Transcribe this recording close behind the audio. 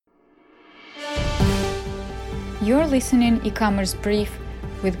You're listening E-Commerce Brief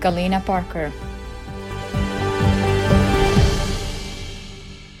with Galina Parker.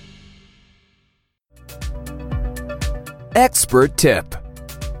 Expert Tip.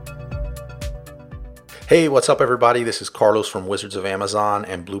 Hey, what's up everybody? This is Carlos from Wizards of Amazon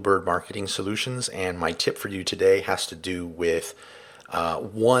and Bluebird Marketing Solutions, and my tip for you today has to do with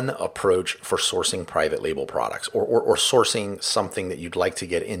one approach for sourcing private label products or sourcing something that you'd like to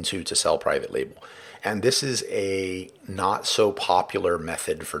get into to sell private label. And this is a not so popular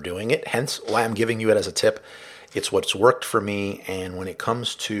method for doing it, hence why I'm giving you it as a tip. It's what's worked for me, and when it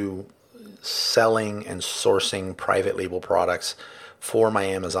comes to selling and sourcing private label products for my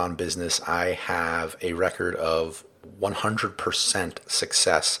Amazon business, I have a record of 100%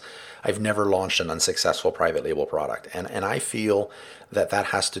 success. I've never launched an unsuccessful private label product. And I feel that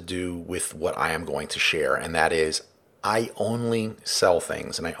has to do with what I am going to share. And that is, I only sell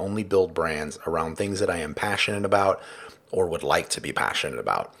things and I only build brands around things that I am passionate about or would like to be passionate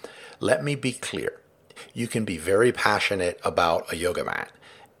about. Let me be clear. You can be very passionate about a yoga mat.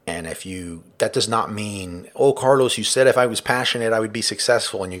 And that does not mean, oh, Carlos, you said if I was passionate, I would be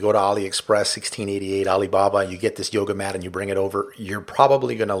successful. And you go to AliExpress, 1688, Alibaba, you get this yoga mat and you bring it over, you're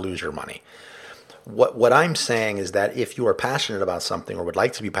probably going to lose your money. What I'm saying is that if you are passionate about something or would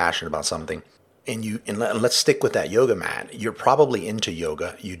like to be passionate about something, and let's stick with that yoga mat, you're probably into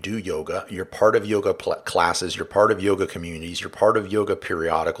yoga, you do yoga, you're part of yoga classes, you're part of yoga communities, you're part of yoga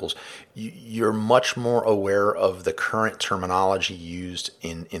periodicals, you're much more aware of the current terminology used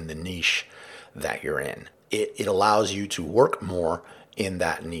in the niche that you're in. It allows you to work more in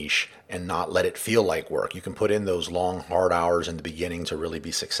that niche and not let it feel like work. You can put in those long, hard hours in the beginning to really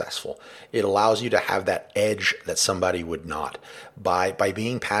be successful. It allows you to have that edge that somebody would not. By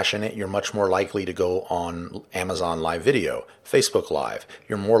being passionate, you're much more likely to go on Amazon Live Video, Facebook Live.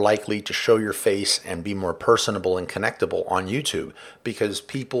 You're more likely to show your face and be more personable and connectable on YouTube because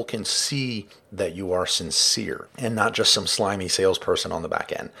people can see that you are sincere and not just some slimy salesperson on the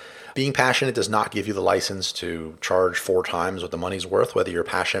back end. Being passionate does not give you the license to charge 4 times what the money's worth, whether you're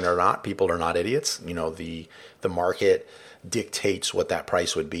passionate or not. People are not idiots. You know, the market dictates what that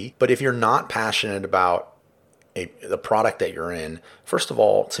price would be. But if you're not passionate about the product that you're in, first of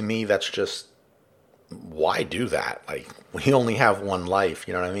all, to me, that's just, why do that? Like, we only have one life,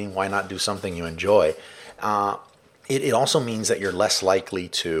 you know what I mean? Why not do something you enjoy? It also means that you're less likely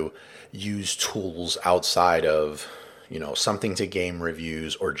to use tools outside of, something to game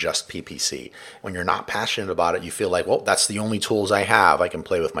reviews or just PPC. When you're not passionate about it, you feel like, well, that's the only tools I have. I can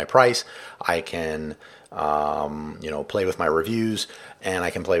play with my price. I can, play with my reviews, and I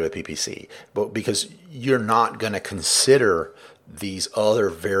can play with PPC. But because you're not going to consider these other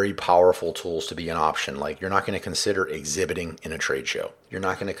very powerful tools to be an option. Like, you're not going to consider exhibiting in a trade show. You're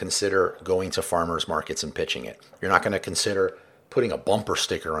not going to consider going to farmers markets and pitching it. You're not going to consider putting a bumper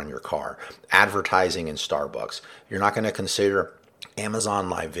sticker on your car, advertising in Starbucks. You're not going to consider Amazon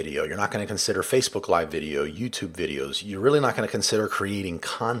Live Video. You're not going to consider Facebook Live Video, YouTube videos. You're really not going to consider creating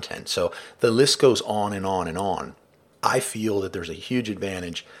content. So the list goes on and on and on. I feel that there's a huge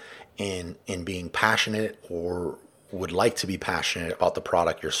advantage in being passionate or would like to be passionate about the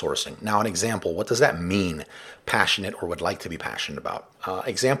product you're sourcing. Now, an example, what does that mean, passionate or would like to be passionate about?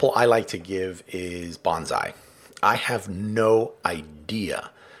 Example I like to give is bonsai. I have no idea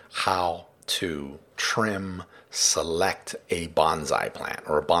how to select a bonsai plant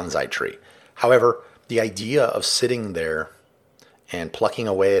or a bonsai tree. However, the idea of sitting there and plucking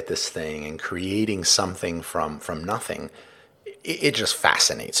away at this thing and creating something from nothing, it just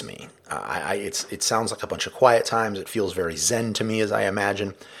fascinates me. It sounds like a bunch of quiet times. It feels very zen to me, as I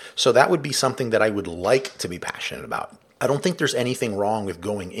imagine. So that would be something that I would like to be passionate about. I don't think there's anything wrong with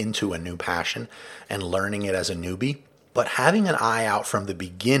going into a new passion and learning it as a newbie, but having an eye out from the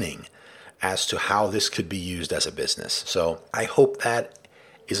beginning as to how this could be used as a business. So I hope that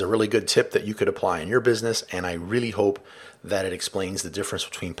is a really good tip that you could apply in your business, and I really hope that it explains the difference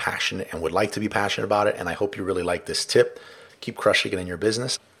between passionate and would like to be passionate about it, and I hope you really like this tip. Keep crushing it in your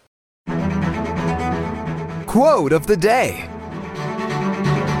business. Quote of the day.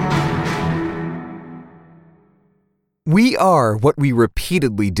 We are what we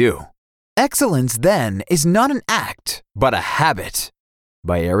repeatedly do. Excellence, then, is not an act, but a habit.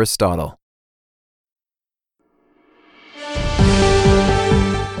 By Aristotle.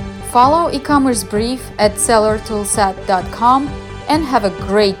 Follow E-Commerce Brief at sellertoolset.com and have a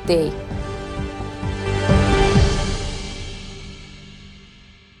great day.